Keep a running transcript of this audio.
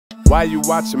Why you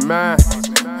watching mine?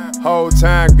 Whole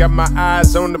time got my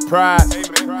eyes on the prize.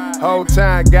 Whole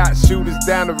time got shooters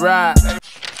down the ride.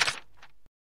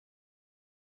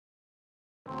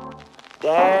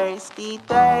 Thirsty,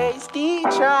 thirsty,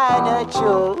 trying to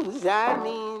choose. I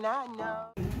mean, I know.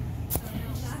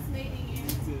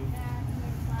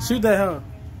 Shoot that, huh?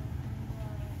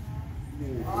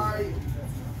 Alright.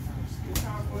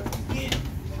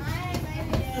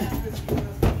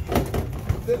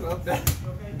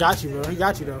 Got you, bro. He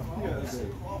got you, though.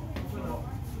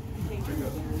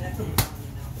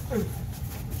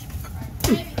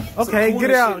 Okay,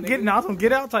 get out. Get now. Some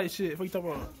get out type shit. What you talking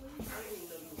about?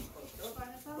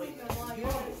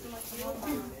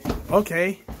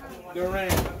 Okay.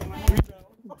 Durant.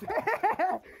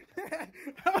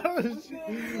 Oh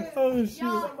shit. Oh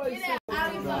shit.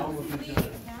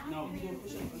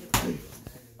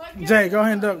 Jay, go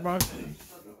ahead and duck, bro.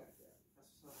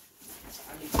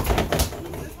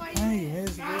 Hey,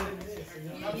 it's good.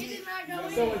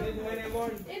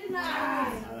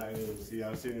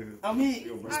 I'm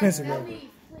here. Spencer, bro.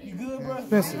 You good, bro?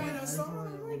 Spencer.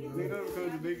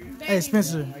 Hey,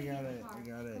 Spencer. I got it.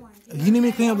 You need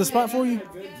me to clean up the spot for you?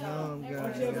 No, I'm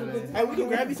good. Hey, we can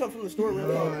grab you something from the store real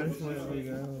quick.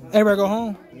 Everybody go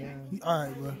home? Yeah. All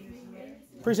right, bro.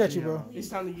 Appreciate you, bro. It's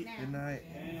time to get. Good night.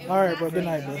 All right, bro. Good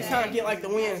night, bro. It's time to get like the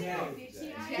win.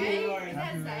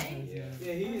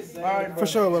 All right, bro. For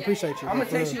sure, bro. Appreciate you. I'm gonna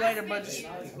text you later, but just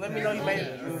let me know you made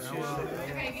it.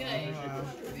 Okay,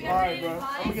 good. All right, bro.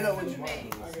 I'm gonna get up with you.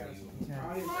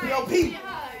 Yo, Pete.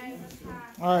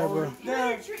 All right, bro.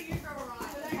 Treat your girl right.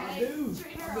 I do.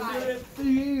 Treat her right. 3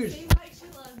 years. Seems like she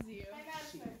loves you.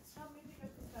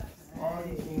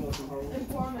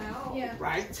 Yeah.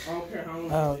 Right. I don't care how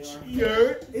long. Ouch.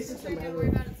 It's just a matter Worry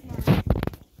of. about it tomorrow.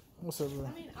 What's up, bro?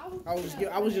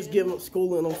 I was just giving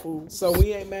schooling on food. So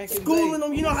we ain't macking. Schooling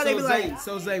them, you know how they be like.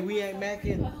 So Zay, we ain't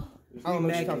macking. I don't know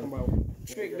what you're talking about.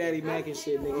 Trick Daddy macking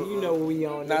shit, nigga. You know what we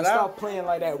on. Nigga. Nah, Stop playing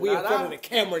like that. We in Nah, front nah. of the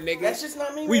camera, nigga. That's just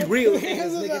not me. We man. real That's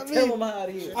niggas, not nigga. me. Tell them how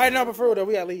it is. All right, no, but for real, though,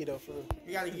 we gotta leave, though, for real.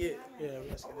 You gotta get. Yeah, we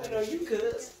gotta get I know you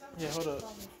could. Yeah, hold up.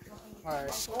 All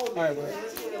right. All right, bro. All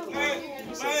right,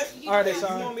 You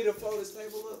Deshaun. want me to fold this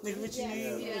table up? Nigga, what you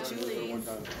need? You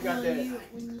got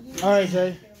that. All right,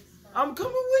 Jay. I'm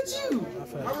coming with you.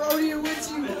 I rode here with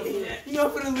you. You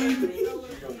not finna leave me.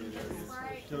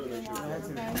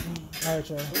 All right,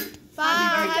 Jay. Bye.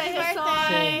 Happy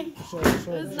birthday. For sure, for It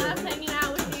sure. was nice hanging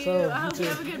out with you. sure, I hope you you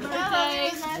have a good birthday.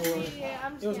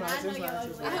 It was nice.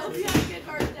 I hope you have a good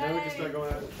birthday.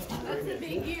 That's a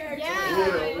big year.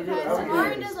 Yeah, because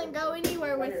Lauren doesn't go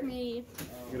anywhere with me.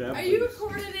 Are you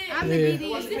recording it? I'm the Yeah. DD.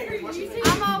 Was it for YouTube?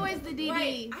 I'm always the DD.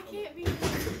 Wait, I can't be.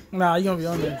 Nah, you gonna be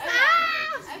on there.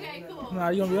 Okay, cool. Nah,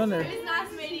 you gonna be on there. It's nice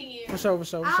meeting you. For sure, for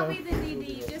sure, for I'll sure. be the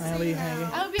DD. Just I so ain't you leave know. hanging. I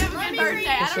hope you have a good birthday.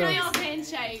 I don't know y'all's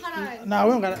handshake. Hold on. Nah, we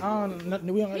don't got it.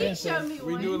 We don't got He that showed shit. me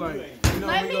We one. do like, you know,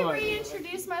 Let we me go like,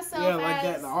 reintroduce myself yeah, like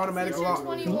that, as the automatic since you're lock.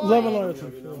 21. Love and loyalty.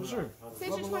 For sure.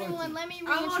 Since you're 21, let me I'm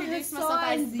on reintroduce his myself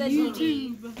as son's the DD.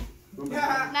 YouTube.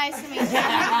 Nice to meet you.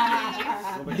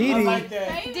 Didi.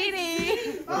 DD.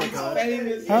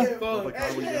 Famous. Huh? Listen,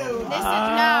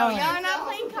 no, y'all are not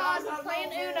playing cards, we're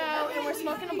playing Uno, and we're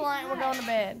smoking a blunt, and we're going to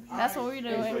bed. That's what we're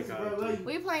doing.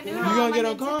 We playing Uno. You gonna on get my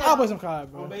on card? I'll play some cards,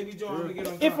 Oh, bro. baby Joe, I'm gonna get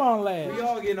on If card. on last. We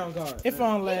all getting on card. If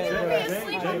on last, You're bro. gonna be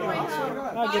asleep on the way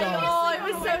home. I'll get on. Oh, it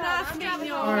was so nice meeting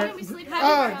y'all. We're gonna be sleeping.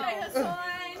 Happy birthday, Hassan.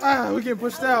 We getting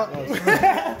pushed out. Bye,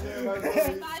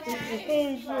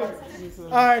 Jay. All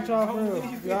right, y'all, for real.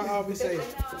 Y'all all be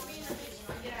safe.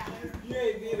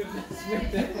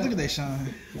 Look at that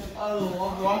shine.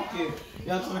 Oh, I'm walking.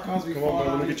 Y'all trying to cause me. Come on,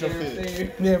 bro, let me get your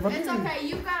fit. Yeah, bro. It's okay,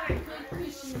 you got a good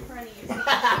cushion in front of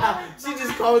you. She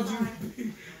just called you.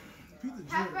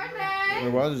 Happy birthday!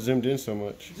 Why is it zoomed in so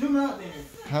much? Zoom out there.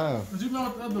 How? Zoom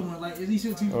out the other one. Like, at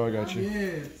least two. Oh, I got you.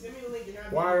 Yeah.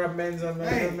 Wire up men's on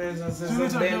Hey, men's on Zoom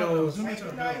at some your belt. Benos. Zoom at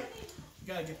your belt. You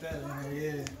gotta get that in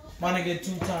there, yeah. Wanna get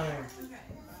 2 times.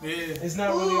 Yeah. It's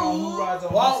not really on who rides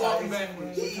on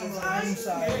one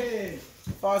side.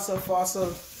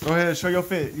 Fossa. Go ahead, show your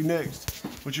fit. You next.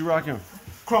 What you rocking?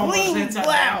 Chrome blouse.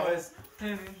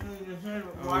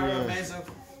 Wire up men's on.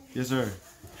 Yes, sir.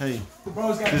 Hey, The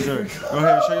bros got yes, sir. different. Go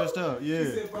ahead, show your stuff. Yeah.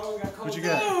 What you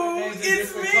got?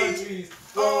 It's me.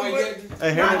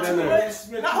 Hey, hand it in there.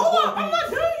 Now hold up, I'm not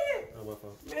doing it.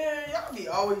 Man, y'all be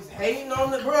always hating on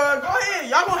the bro. Go ahead,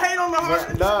 y'all gonna hate on the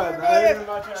hard. Nah, Go ahead.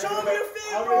 Show me your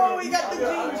fit, bro. We got the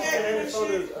jean jacket and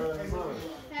shit.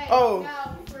 Hey, Oh.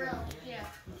 no, for real. Yeah.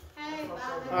 Hey,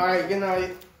 bye. All right, good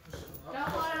night. Don't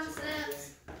fall down the steps.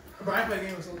 Bro, I play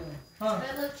games with someone. Huh?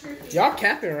 That look tricky. Y'all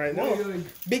capping right now.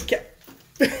 Big cap.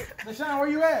 Deshaun, where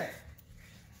you at?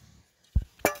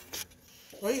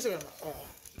 What you saying?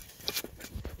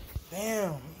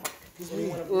 Damn. This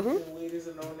me. Ladies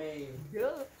and no name.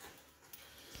 Yeah.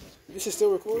 This is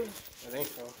still recording? I think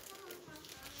so.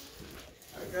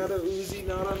 I got a Uzi,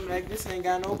 not a Mac. This ain't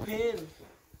got no pen.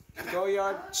 Go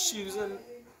yard shoes and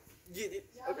get it.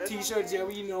 T-shirts, yeah,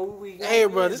 we know we got. Hey,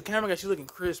 bro, this camera got you looking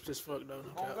crisp as fuck, though.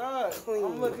 Oh, God. Clean.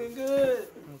 I'm looking good.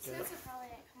 Okay.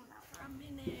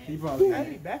 He probably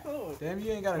ain't. Back on. Damn,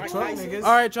 you ain't got a truck, niggas.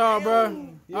 All right, y'all, bro.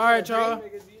 All right, y'all.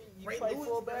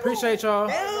 Appreciate y'all.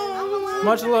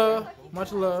 Much love.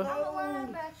 Much love.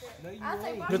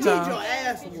 Good time. Your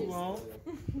ass, you won't.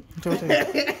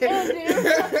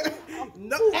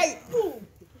 No, hey.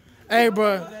 Hey,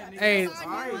 bro. Hey.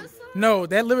 No,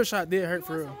 that liver shot did hurt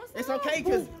for real. It's okay,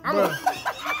 cause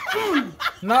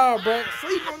nah, bro.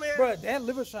 Sleep on there. Bro, that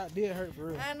liver shot did hurt for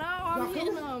real. I know, I'm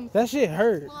getting them. That shit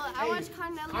hurt. Look, I watched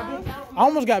Carnello. I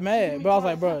almost got mad, but I was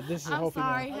like, bro, this is a whole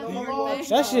sorry.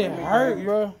 That shit hurt,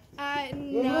 bro.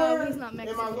 No, he's not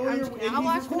Mexican. I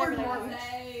watched whenever they were.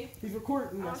 He's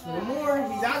recording us. No more.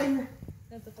 He's out of here.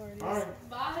 That's the 40s. All right.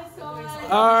 Bye, son.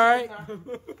 All right.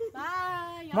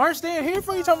 Bye. Mark's staying here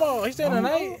for you talking about? He's staying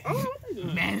tonight?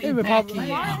 Man, he been popping a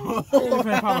shroom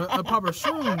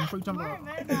for you talking about.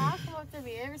 I'll come up to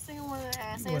be every single one of the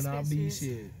ass. Well, I'll be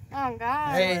shit. Oh,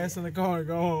 God. Hey, ass in the car,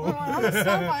 go home. I'm so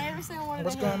on every single one of them.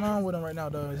 What's going on with him right now,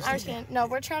 though? I understand. No,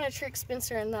 we're trying to trick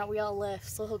Spencer in that we all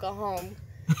left so he'll go home.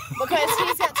 Because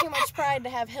he's got too much pride to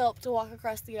have help to walk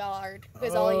across the yard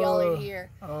because all y'all are here.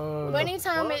 But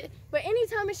anytime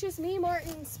it's just me,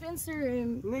 Martin, Spencer,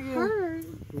 and her,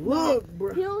 look,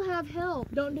 bro. He'll have help.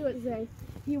 Don't do it, Zay.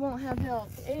 He won't have help,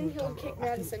 and he'll kick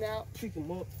Madison out. Kick him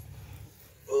up.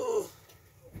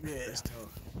 Yeah, it's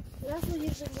tough. That's what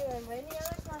he's been doing. But any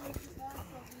other time, he's just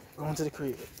going to the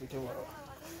crib. I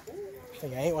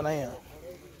think I ain't when I am.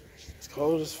 It's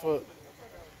cold as fuck.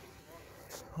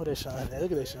 Oh, they shine. Hey,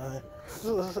 look at that shine.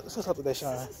 Let's talk to that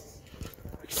shine.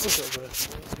 What's up, bro?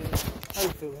 How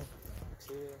you feeling?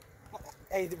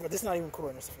 Hey, bro, this not even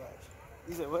recording. It's the flash.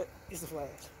 You said what? It's the flash.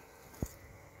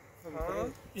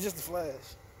 It's just the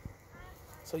flash.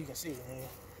 So you can see it, man.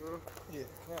 Yeah.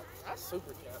 That's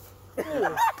super cap.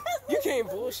 You can't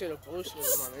bullshit a bullshit,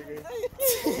 my nigga.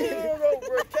 No,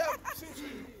 bro. Cap.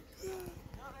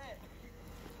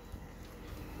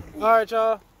 All right,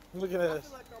 y'all. Look at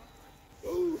this.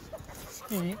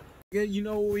 You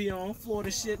know what we on?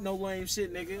 Florida shit, no lame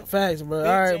shit, nigga. Facts, bro.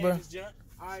 All right, bro. All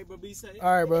right, bro. Be safe.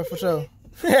 All right, bro. For sure.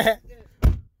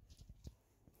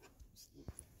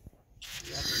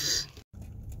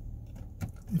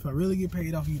 If I really get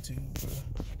paid off YouTube, bro.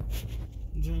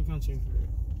 Dream country.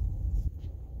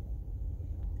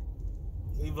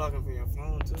 You blocking for your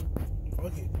phone too?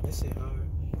 Fuck it. That shit hard.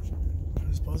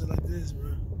 Just post it like this, bro.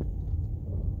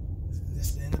 This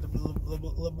is the end of the little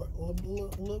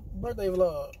birthday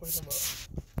vlog. What you talking about?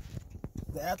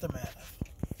 The aftermath.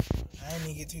 I ain't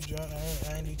even get too drunk.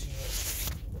 I ain't do too much.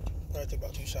 Probably took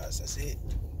about 2 shots. That's it.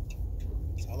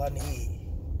 That's all I need.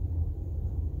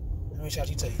 How many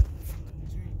shots you take?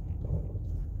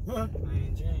 Huh? I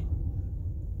ain't drink.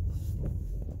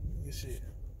 Good shit.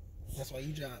 That's why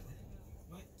you driving.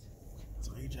 What? That's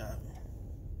why you driving.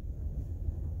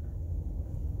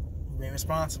 Being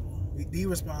responsible. Be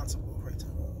responsible. What you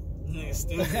talking about? Nigga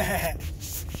stupid. Look at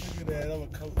that. I'm a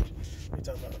coach. What you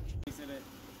talking about?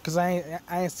 Cause I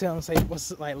ain't telling him say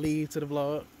what's like leave to the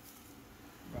vlog.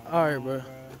 All right, bro.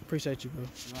 Appreciate you, bro.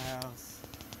 My house.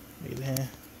 Make it hand.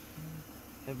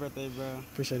 Happy birthday, bro.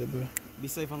 Appreciate it, bro. Be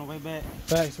safe on the way back.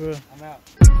 Thanks, bro. I'm out.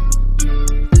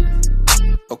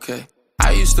 Okay.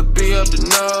 I used to be up to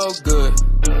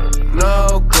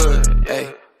no good,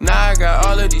 hey. Now I got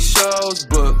all of these shows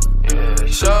booked,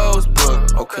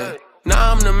 okay.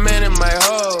 Now I'm the man in my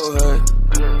whole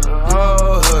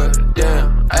hood,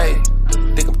 damn, hey.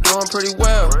 Think I'm doing pretty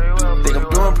well,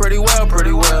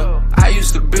 I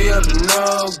used to be up to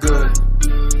no good.